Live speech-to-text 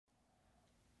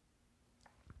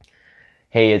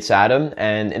Hey, it's Adam,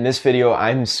 and in this video,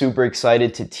 I'm super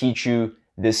excited to teach you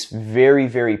this very,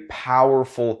 very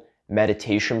powerful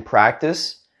meditation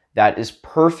practice that is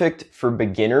perfect for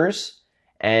beginners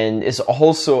and is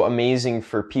also amazing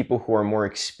for people who are more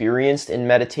experienced in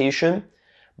meditation,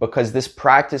 because this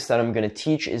practice that I'm going to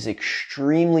teach is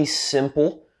extremely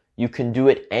simple. You can do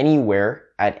it anywhere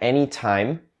at any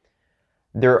time.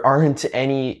 There aren't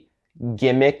any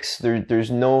gimmicks.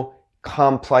 There's no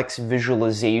complex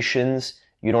visualizations.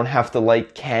 You don't have to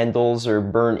light candles or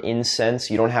burn incense.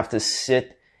 You don't have to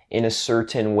sit in a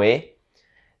certain way.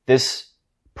 This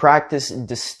practice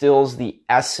distills the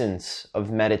essence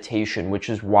of meditation, which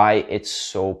is why it's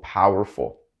so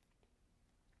powerful.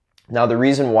 Now, the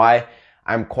reason why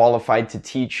I'm qualified to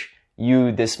teach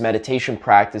you this meditation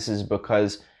practice is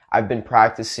because I've been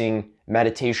practicing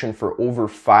meditation for over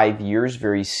 5 years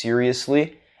very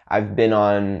seriously. I've been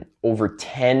on over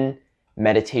 10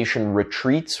 meditation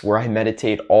retreats where I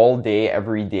meditate all day,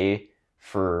 every day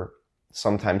for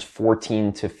sometimes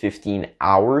 14 to 15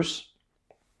 hours.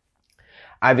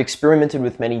 I've experimented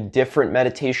with many different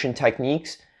meditation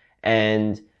techniques,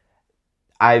 and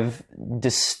I've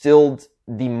distilled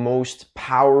the most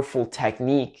powerful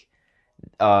technique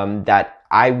that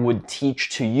I would teach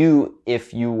to you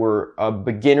if you were a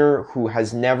beginner who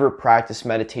has never practiced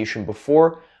meditation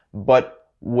before, but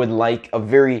would like a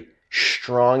very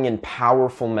strong and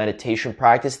powerful meditation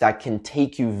practice that can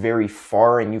take you very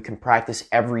far, and you can practice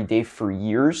every day for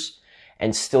years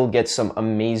and still get some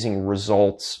amazing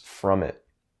results from it.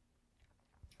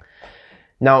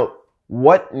 Now,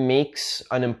 what makes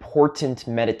an important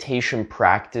meditation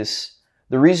practice?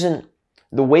 The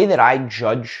way that I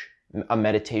judge a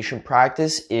meditation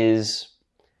practice is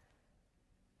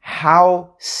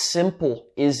how simple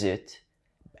is it,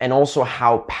 and also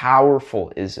how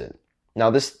powerful is it. Now,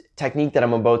 this technique that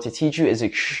I'm about to teach you is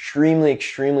extremely,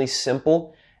 extremely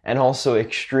simple and also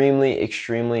extremely,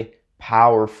 extremely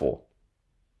powerful.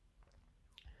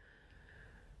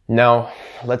 Now,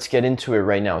 let's get into it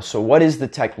right now. So what is the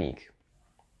technique?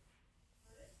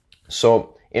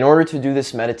 So in order to do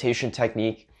this meditation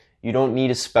technique, you don't need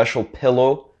a special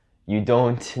pillow. You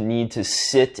don't need to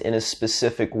sit in a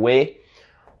specific way.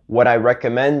 What I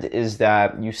recommend is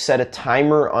that you set a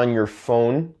timer on your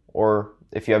phone, or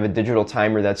if you have a digital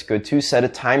timer, that's good too. Set a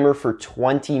timer for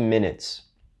 20 minutes.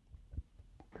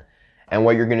 And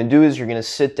what you're going to do is you're going to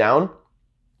sit down.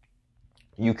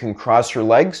 You can cross your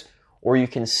legs, or you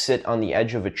can sit on the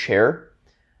edge of a chair.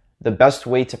 The best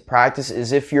way to practice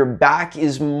is if your back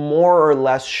is more or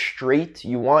less straight.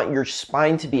 You want your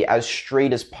spine to be as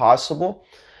straight as possible,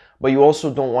 but you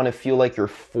also don't want to feel like you're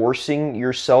forcing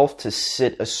yourself to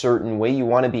sit a certain way. You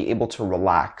want to be able to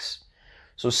relax.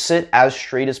 So sit as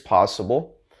straight as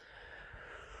possible.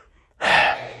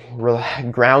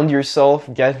 Ground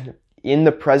yourself, get in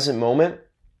the present moment,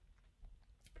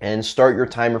 and start your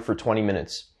timer for 20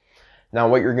 minutes. Now,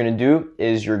 what you're going to do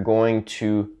is you're going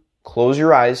to close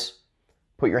your eyes,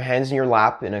 put your hands in your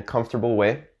lap in a comfortable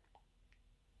way,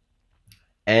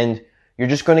 and you're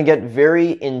just going to get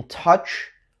very in touch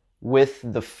with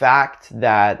the fact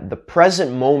that the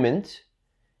present moment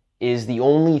is the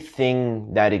only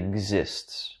thing that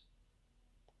exists.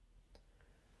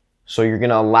 So you're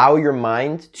going to allow your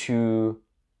mind to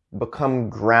become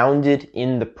grounded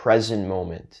in the present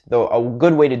moment. Though a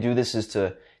good way to do this is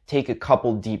to take a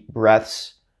couple deep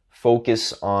breaths,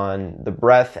 focus on the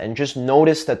breath, and just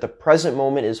notice that the present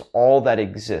moment is all that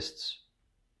exists.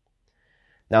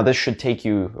 Now, this should take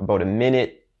you about a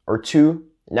minute or two.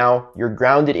 Now, you're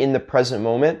grounded in the present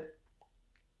moment.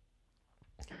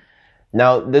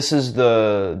 Now, this is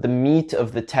the meat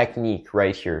of the technique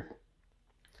right here.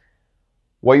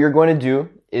 What you're going to do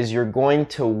is you're going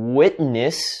to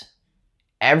witness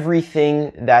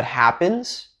everything that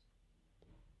happens,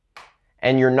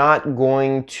 and you're not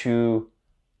going to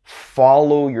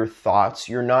follow your thoughts.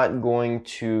 You're not going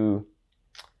to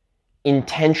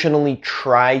intentionally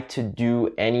try to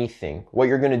do anything. What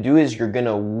you're going to do is you're going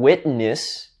to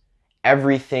witness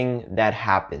everything that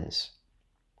happens.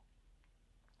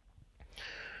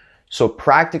 So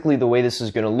practically the way this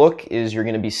is going to look is you're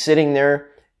going to be sitting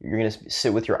there, you're going to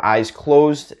sit with your eyes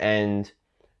closed, and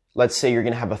let's say you're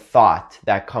going to have a thought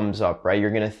that comes up, right?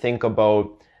 You're going to think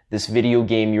about this video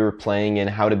game you were playing and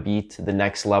how to beat the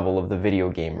next level of the video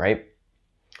game, right?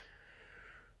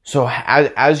 So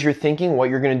as you're thinking, what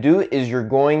you're going to do is you're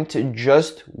going to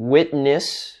just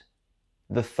witness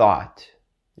the thought.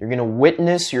 You're going to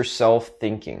witness yourself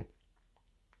thinking.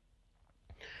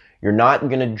 You're not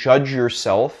going to judge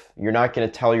yourself. You're not going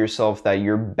to tell yourself that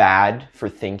you're bad for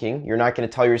thinking. You're not going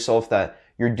to tell yourself that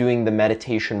you're doing the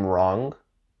meditation wrong.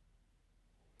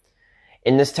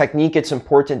 In this technique, it's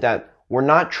important that we're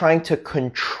not trying to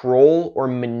control or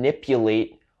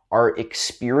manipulate our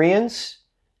experience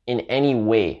in any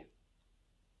way.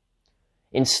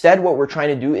 Instead, what we're trying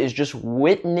to do is just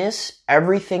witness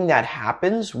everything that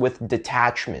happens with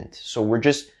detachment. So we're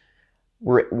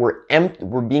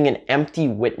being an empty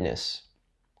witness.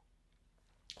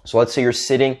 So let's say you're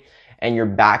sitting and your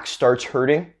back starts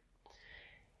hurting.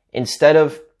 Instead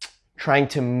of trying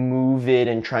to move it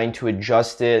and trying to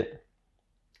adjust it,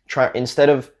 instead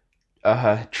of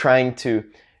trying to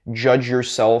judge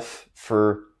yourself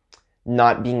for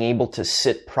not being able to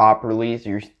sit properly,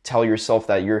 you tell yourself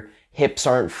that your hips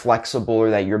aren't flexible or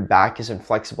that your back isn't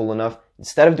flexible enough.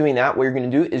 Instead of doing that, what you're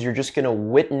going to do is you're just going to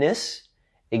witness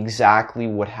exactly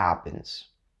what happens.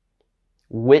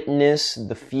 Witness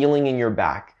the feeling in your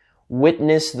back.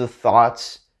 Witness the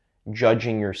thoughts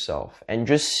judging yourself, and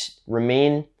just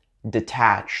remain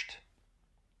detached.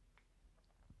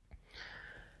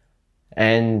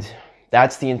 And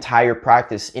that's the entire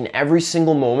practice. In every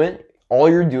single moment, all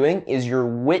you're doing is you're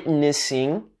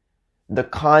witnessing the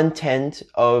content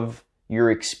of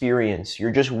your experience.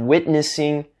 You're just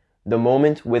witnessing the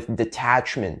moment with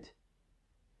detachment.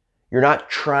 You're not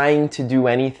trying to do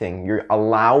anything. You're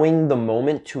allowing the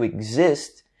moment to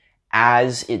exist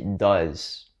as it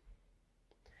does.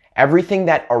 Everything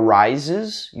that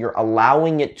arises, you're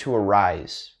allowing it to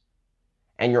arise.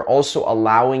 And you're also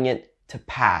allowing it to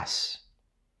pass.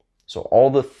 So all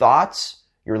the thoughts,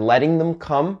 you're letting them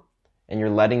come and you're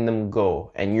letting them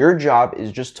go. And your job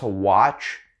is just to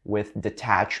watch with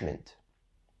detachment.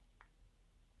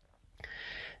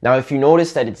 Now, if you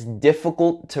notice that it's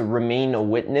difficult to remain a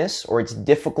witness or it's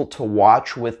difficult to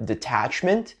watch with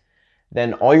detachment,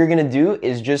 then all you're going to do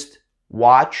is just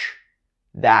watch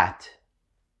that.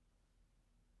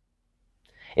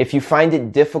 If you find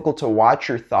it difficult to watch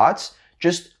your thoughts,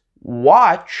 just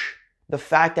watch the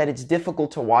fact that it's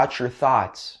difficult to watch your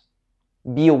thoughts.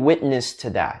 Be a witness to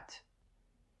that.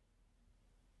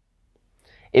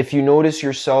 If you notice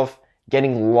yourself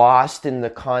getting lost in the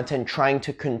content, trying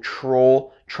to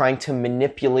control, trying to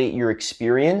manipulate your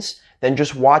experience, then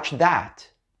just watch that.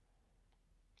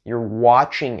 You're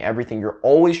watching everything. You're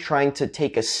always trying to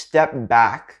take a step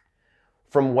back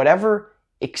from whatever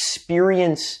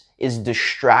experience is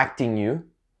distracting you,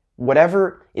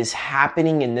 whatever is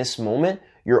happening in this moment.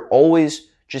 You're always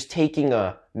just taking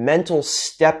a mental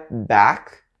step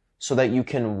back so that you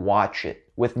can watch it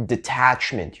with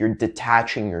detachment. You're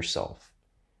detaching yourself.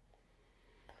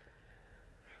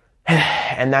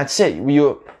 And that's it.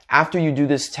 After you do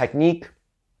this technique,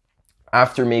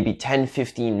 after maybe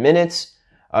 10-15 minutes,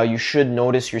 you should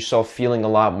notice yourself feeling a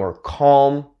lot more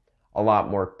calm, a lot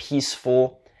more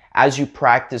peaceful. As you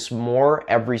practice more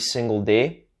every single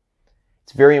day,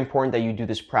 it's very important that you do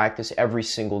this practice every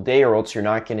single day, or else you're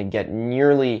not going to get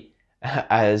nearly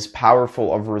as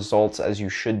powerful of results as you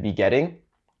should be getting.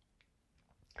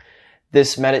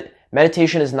 This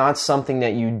meditation is not something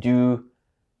that you do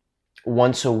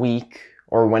once a week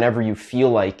or whenever you feel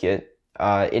like it.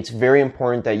 It's very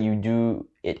important that you do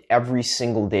it every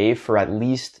single day for at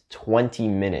least 20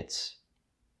 minutes.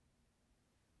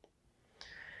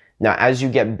 Now, as you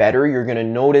get better, you're going to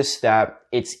notice that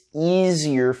it's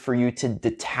easier for you to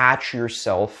detach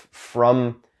yourself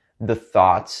from the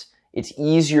thoughts. It's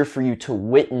easier for you to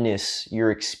witness your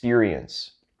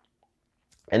experience.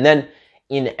 And then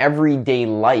in everyday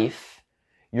life,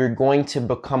 you're going to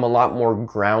become a lot more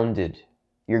grounded.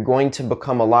 You're going to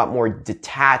become a lot more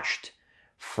detached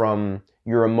from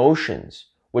your emotions,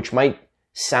 which might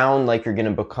sound like you're going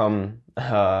to become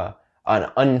an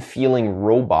unfeeling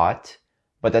robot,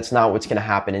 but that's not what's going to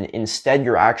happen. And instead,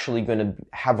 you're actually going to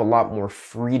have a lot more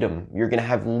freedom. You're going to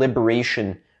have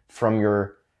liberation from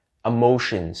your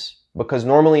emotions. Because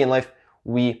normally in life,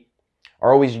 we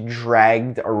are always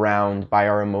dragged around by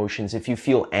our emotions. If you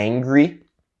feel angry,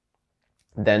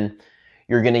 then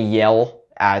you're going to yell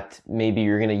at, maybe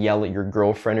you're going to yell at your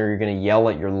girlfriend, or you're going to yell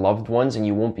at your loved ones, and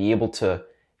you won't be able to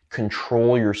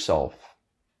control yourself.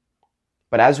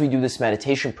 But as we do this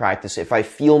meditation practice, if I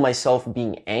feel myself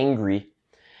being angry,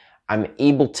 I'm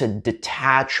able to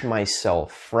detach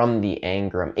myself from the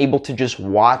anger. I'm able to just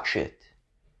watch it.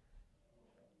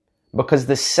 Because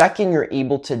the second you're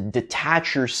able to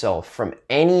detach yourself from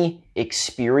any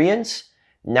experience,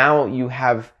 now you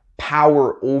have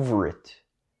power over it.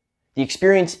 The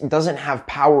experience doesn't have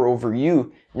power over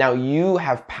you. Now you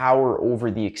have power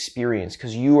over the experience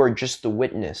because you are just the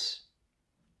witness.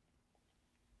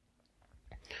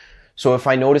 So if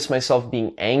I notice myself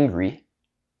being angry,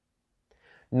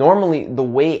 normally the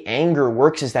way anger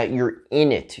works is that you're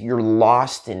in it. You're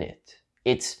lost in it.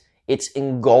 It's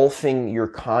engulfing your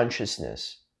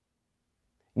consciousness.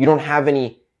 You don't have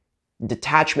any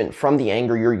detachment from the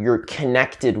anger. You're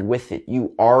connected with it.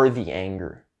 You are the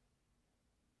anger.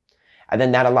 And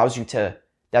then that allows you to,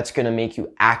 that's going to make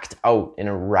you act out in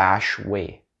a rash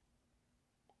way.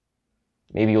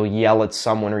 Maybe you'll yell at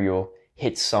someone or you'll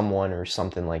hit someone or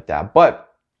something like that. But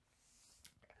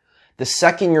the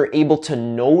second you're able to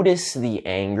notice the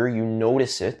anger, you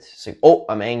notice it, say, oh,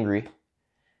 I'm angry.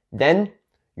 Then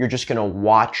you're just going to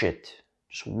watch it.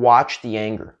 Just watch the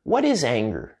anger. What is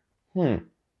anger?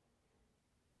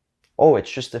 Oh,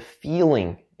 it's just a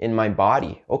feeling in my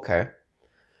body. Okay.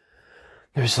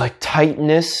 There's like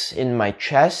tightness in my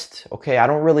chest. Okay, I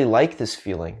don't really like this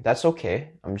feeling. That's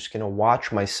okay. I'm just going to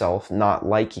watch myself not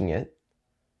liking it.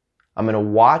 I'm going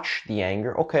to watch the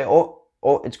anger. Okay, oh,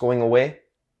 it's going away.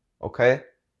 Okay,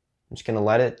 I'm just going to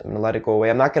let it. I'm going to let it go away.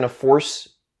 I'm not going to force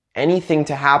anything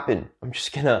to happen. I'm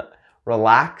just going to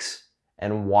relax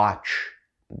and watch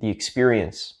the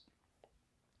experience.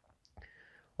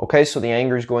 Okay, so the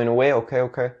anger is going away.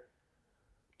 Okay.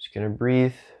 Just going to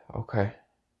breathe. Okay,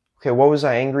 what was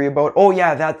I angry about? Oh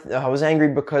yeah, I was angry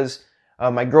because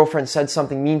my girlfriend said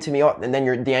something mean to me. Oh, and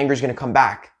then the anger is going to come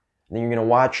back. And then you're going to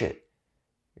watch it.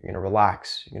 You're going to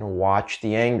relax. You're going to watch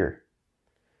the anger.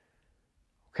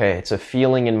 Okay, it's a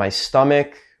feeling in my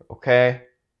stomach. Okay,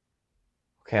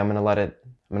 I'm going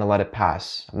to let it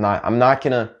pass. I'm not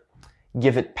going to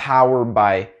give it power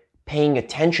by paying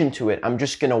attention to it. I'm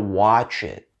just going to watch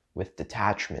it with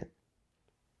detachment.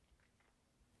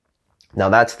 Now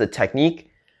that's the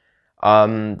technique.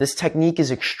 This technique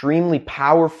is extremely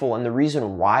powerful, and the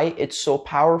reason why it's so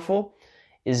powerful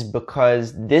is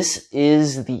because this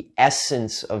is the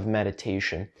essence of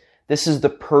meditation. This is the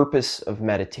purpose of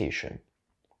meditation.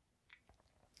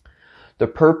 The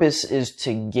purpose is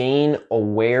to gain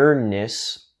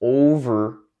awareness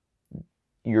over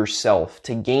yourself,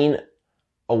 to gain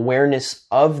awareness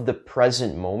of the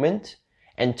present moment,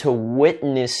 and to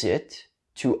witness it,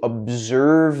 to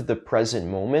observe the present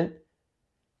moment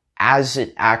as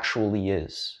it actually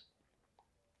is.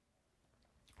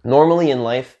 Normally in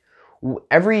life,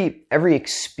 every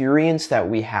experience that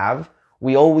we have,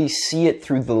 we always see it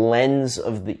through the lens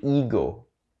of the ego.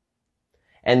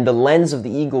 And the lens of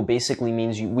the ego basically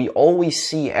means we always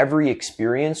see every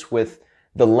experience with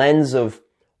the lens of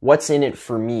what's in it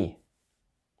for me.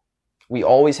 We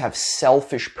always have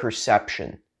selfish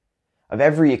perception of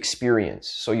every experience.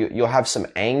 So you'll have some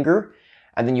anger,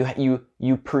 and then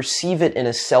you perceive it in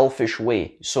a selfish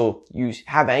way. So you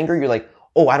have anger, you're like,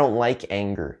 oh, I don't like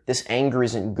anger. This anger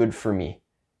isn't good for me.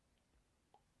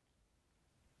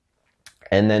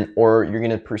 And then, or you're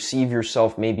going to perceive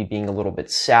yourself maybe being a little bit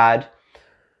sad,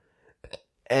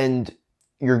 and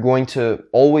you're going to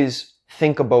always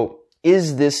think about,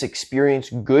 is this experience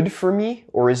good for me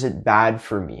or is it bad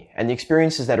for me? And the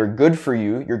experiences that are good for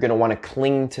you, you're going to want to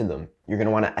cling to them. You're going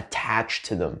to want to attach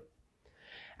to them.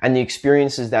 And the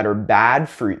experiences that are bad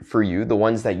for you, the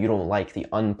ones that you don't like, the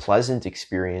unpleasant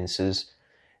experiences,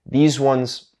 these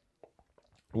ones,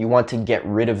 you want to get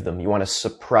rid of them. You want to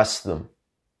suppress them.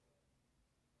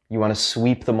 You want to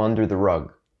sweep them under the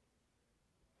rug.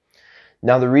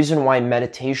 Now, the reason why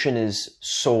meditation is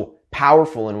so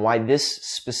powerful and why this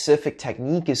specific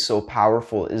technique is so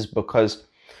powerful is because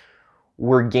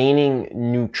we're gaining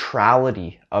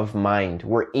neutrality of mind.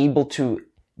 We're able to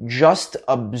just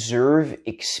observe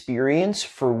experience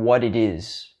for what it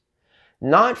is,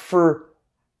 not for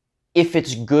if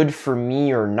it's good for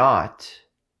me or not.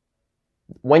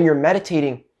 When you're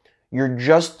meditating, you're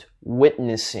just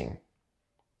witnessing.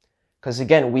 Because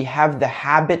again, we have the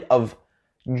habit of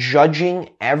judging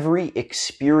every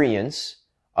experience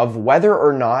of whether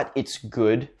or not it's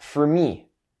good for me.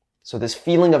 So this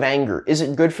feeling of anger, is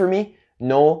it good for me?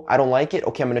 No, I don't like it.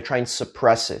 Okay, I'm going to try and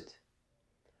suppress it.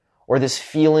 Or this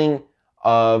feeling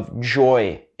of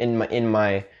joy in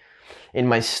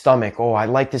my stomach. Oh, I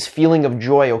like this feeling of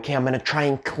joy. Okay, I'm going to try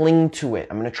and cling to it.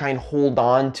 I'm going to try and hold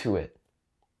on to it.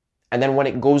 And then when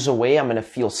it goes away, I'm going to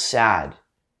feel sad.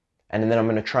 And then I'm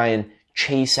going to try and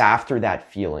chase after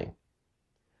that feeling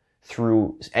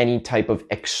through any type of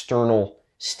external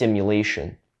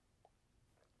stimulation.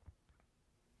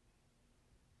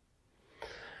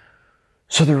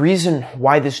 So the reason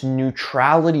why this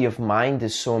neutrality of mind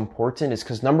is so important is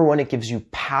because, number one, it gives you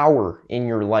power in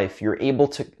your life. You're able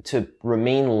to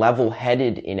remain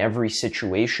level-headed in every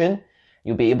situation.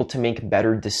 You'll be able to make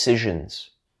better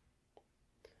decisions.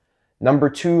 Number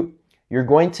two, you're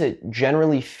going to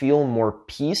generally feel more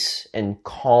peace and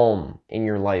calm in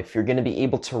your life. You're going to be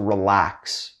able to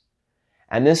relax.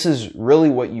 And this is really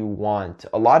what you want.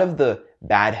 A lot of the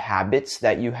bad habits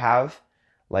that you have,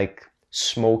 like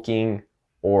smoking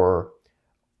or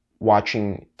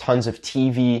watching tons of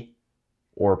TV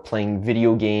or playing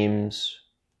video games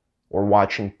or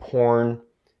watching porn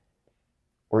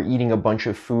or eating a bunch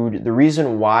of food. The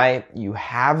reason why you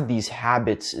have these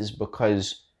habits is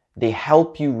because they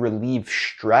help you relieve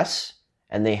stress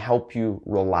and they help you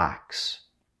relax.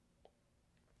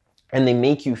 And they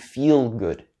make you feel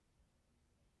good.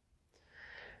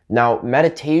 Now,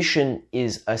 meditation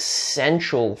is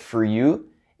essential for you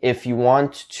if you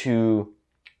want to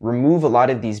remove a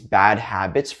lot of these bad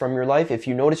habits from your life. If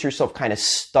you notice yourself kind of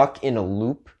stuck in a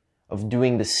loop of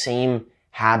doing the same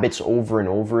habits over and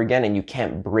over again and you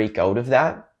can't break out of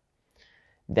that,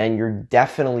 then you're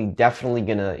definitely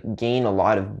gonna gain a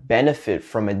lot of benefit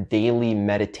from a daily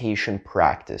meditation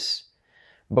practice.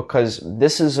 Because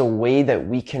this is a way that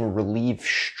we can relieve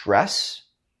stress,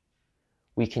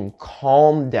 we can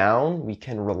calm down, we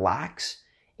can relax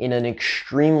in an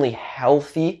extremely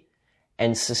healthy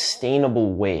and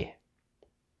sustainable way.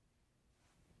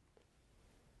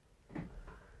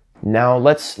 Now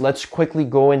let's quickly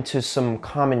go into some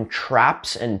common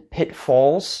traps and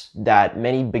pitfalls that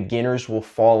many beginners will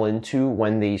fall into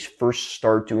when they first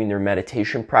start doing their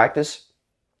meditation practice.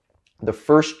 The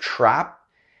first trap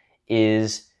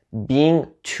is being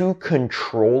too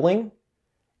controlling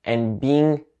and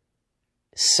being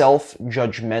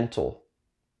self-judgmental.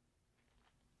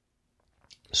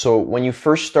 So when you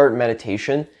first start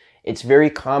meditation, it's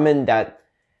very common that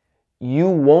you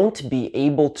won't be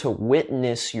able to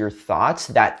witness your thoughts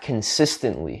that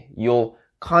consistently. You'll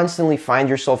constantly find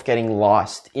yourself getting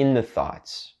lost in the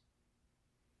thoughts.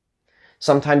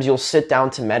 Sometimes you'll sit down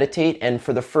to meditate and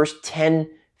for the first 10,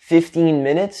 15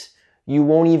 minutes, you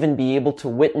won't even be able to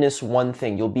witness one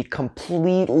thing. You'll be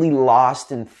completely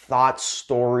lost in thought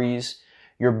stories.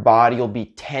 Your body will be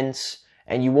tense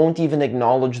and you won't even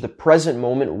acknowledge the present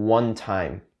moment one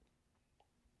time.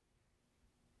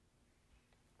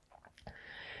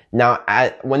 Now,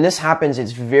 when this happens,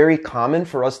 it's very common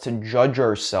for us to judge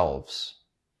ourselves.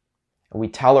 And we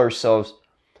tell ourselves,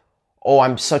 oh,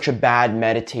 I'm such a bad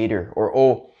meditator, or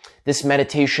oh, this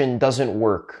meditation doesn't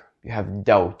work. You have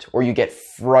doubt, or you get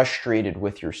frustrated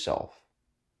with yourself.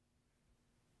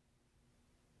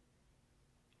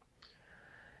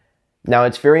 Now,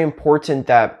 it's very important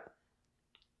that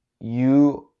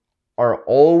you are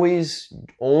always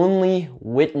only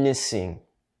witnessing.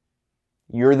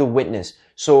 You're the witness.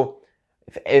 So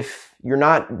if you're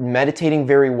not meditating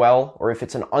very well, or if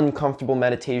it's an uncomfortable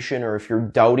meditation, or if you're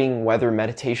doubting whether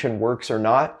meditation works or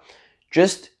not,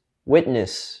 just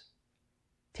witness.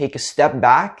 Take a step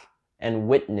back and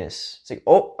witness. It's like,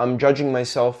 oh, I'm judging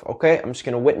myself. Okay, I'm just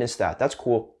going to witness that. That's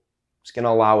cool. I'm just going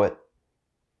to allow it.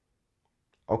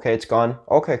 Okay, it's gone.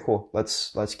 Okay, cool.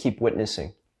 Let's keep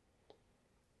witnessing.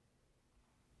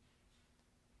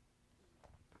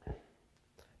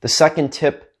 The second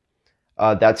tip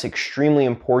that's extremely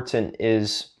important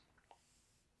is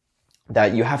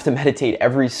that you have to meditate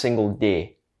every single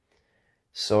day.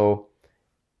 So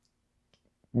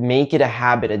make it a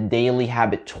habit, a daily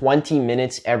habit, 20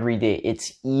 minutes every day.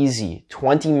 It's easy.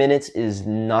 20 minutes is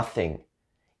nothing.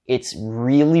 It's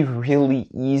really, really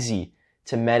easy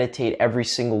to meditate every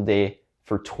single day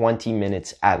for 20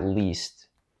 minutes at least.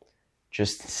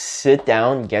 Just sit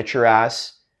down, get your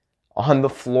ass on the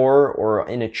floor or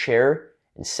in a chair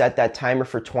and set that timer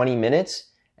for 20 minutes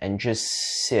and just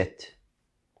sit.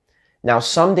 Now,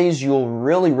 some days you'll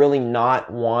really not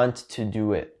want to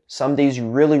do it. Some days you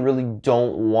really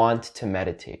don't want to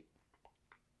meditate.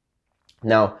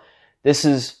 Now, this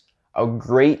is a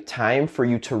great time for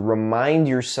you to remind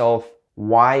yourself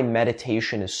why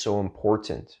meditation is so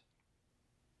important.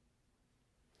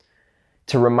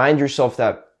 To remind yourself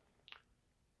that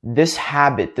this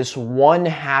habit, this one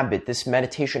habit, this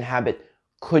meditation habit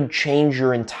could change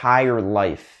your entire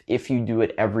life if you do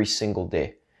it every single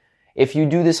day. If you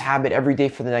do this habit every day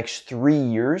for the next 3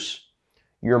 years,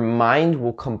 your mind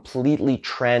will completely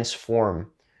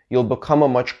transform. You'll become a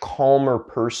much calmer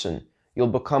person. You'll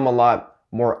become a lot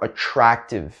more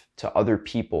attractive to other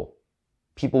people.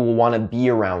 People will want to be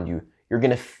around you. You're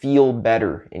going to feel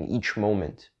better in each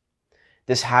moment.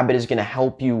 This habit is going to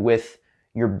help you with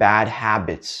your bad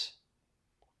habits.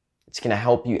 It's going to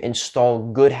help you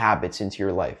install good habits into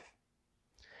your life.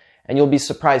 And you'll be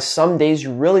surprised. Some days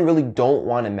you really don't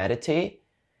want to meditate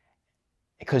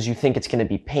because you think it's going to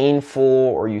be painful,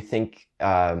 or you think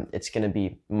it's going to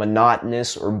be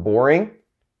monotonous or boring.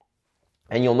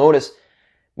 And you'll notice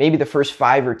maybe the first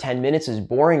 5 or 10 minutes is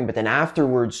boring, but then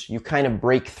afterwards you kind of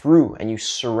break through and you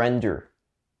surrender.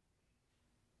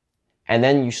 And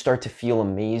then you start to feel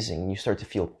amazing. You start to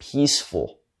feel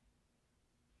peaceful.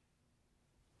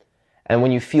 And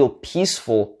when you feel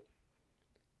peaceful,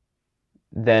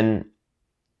 then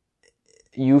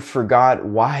you forgot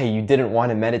why you didn't want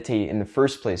to meditate in the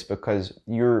first place, because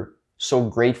you're so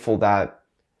grateful that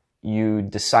you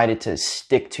decided to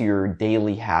stick to your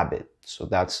daily habit. So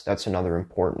that's another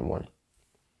important one.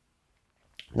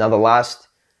 Now, the last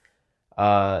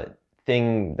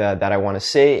thing that I want to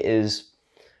say is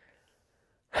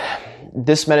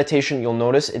this meditation, you'll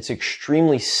notice it's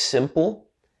extremely simple,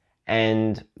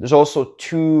 and there's also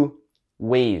two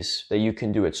ways that you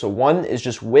can do it. So one is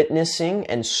just witnessing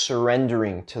and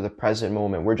surrendering to the present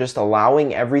moment. We're just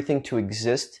allowing everything to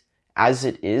exist as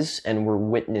it is, and we're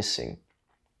witnessing.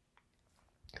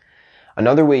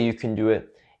 Another way you can do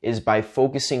it is by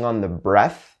focusing on the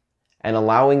breath and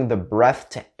allowing the breath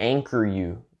to anchor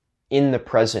you in the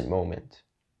present moment.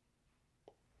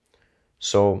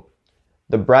 So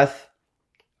the breath,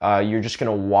 you're just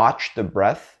going to watch the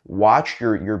breath, watch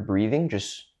your breathing,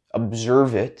 just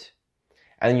observe it,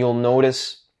 and you'll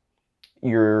notice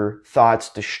your thoughts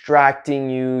distracting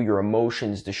you, your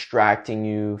emotions distracting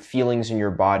you, feelings in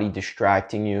your body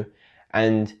distracting you.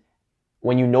 And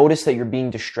when you notice that you're being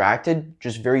distracted,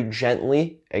 just very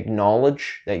gently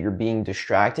acknowledge that you're being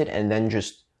distracted, and then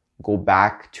just go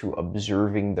back to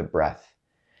observing the breath.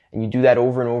 And you do that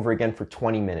over and over again for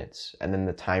 20 minutes, and then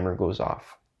the timer goes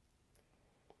off.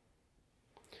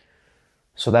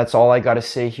 So that's all I got to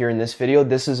say here in this video.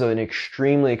 This is an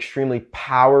extremely, extremely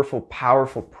powerful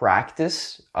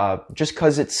practice. Just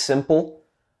because it's simple,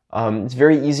 it's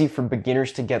very easy for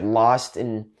beginners to get lost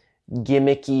in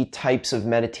gimmicky types of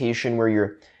meditation where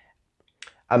you're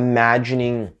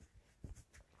imagining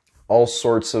all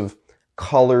sorts of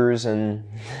colors, and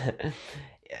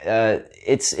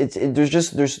there's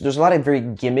a lot of very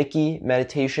gimmicky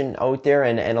meditation out there,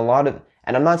 and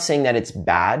I'm not saying that it's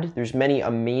bad. There's many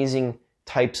amazing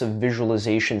types of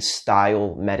visualization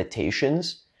style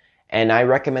meditations, and I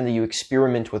recommend that you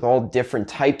experiment with all different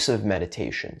types of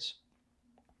meditations.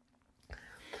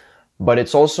 But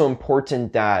it's also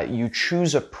important that you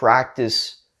choose a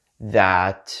practice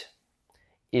that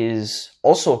is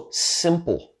also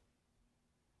simple.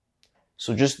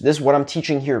 So just this, what I'm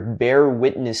teaching here, bear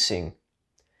witnessing.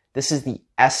 This is the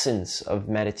essence of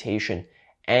meditation,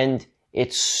 and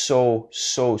it's so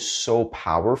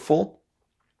powerful.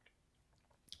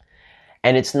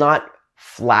 And it's not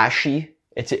flashy.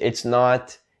 It's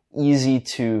not easy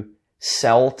to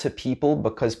sell to people,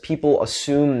 because people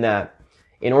assume that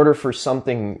in order for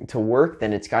something to work,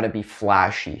 then it's got to be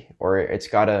flashy, or it's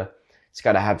got to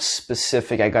have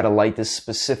specific, I got to light this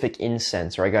specific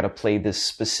incense, or I got to play this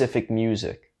specific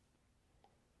music.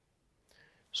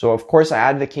 So of course I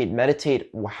advocate meditate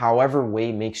however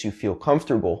way makes you feel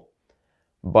comfortable,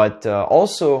 but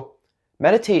also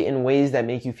meditate in ways that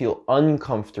make you feel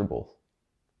uncomfortable.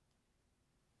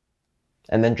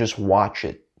 And then just watch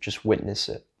it, just witness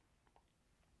it.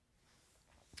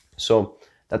 So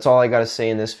that's all I got to say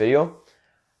in this video.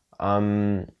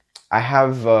 I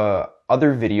have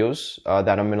other videos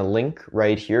that I'm going to link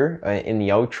right here in the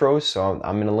outro. So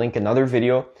I'm going to link another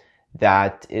video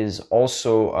that is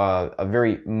also a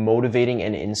very motivating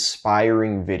and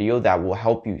inspiring video that will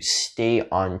help you stay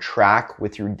on track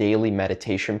with your daily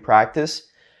meditation practice.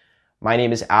 My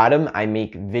name is Adam. I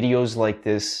make videos like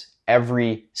this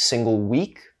every single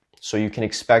week. So you can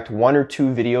expect 1 or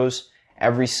 2 videos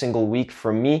every single week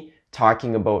from me,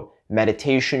 talking about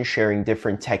meditation, sharing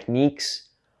different techniques,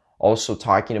 also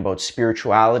talking about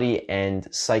spirituality and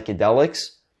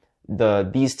psychedelics.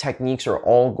 These techniques are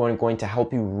all going to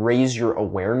help you raise your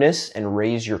awareness and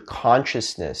raise your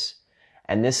consciousness.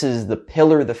 And this is the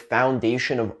pillar, the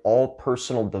foundation of all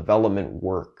personal development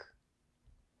work.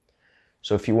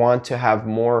 So if you want to have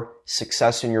more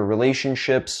success in your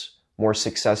relationships, more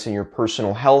success in your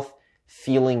personal health,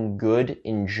 feeling good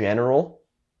in general,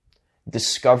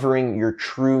 discovering your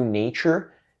true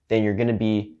nature, then you're going to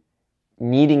be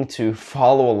needing to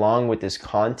follow along with this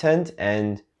content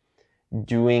and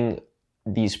doing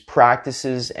these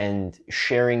practices and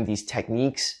sharing these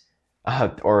techniques,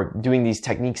 or doing these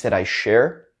techniques that I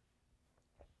share.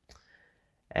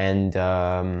 And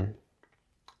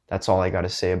that's all I got to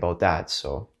say about that.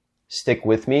 So stick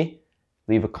with me.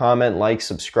 Leave a comment, like,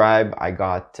 subscribe. I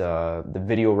got the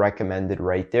video recommended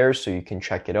right there, so you can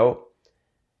check it out.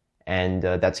 And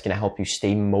that's going to help you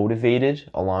stay motivated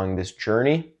along this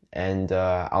journey. And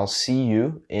I'll see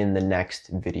you in the next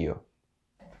video.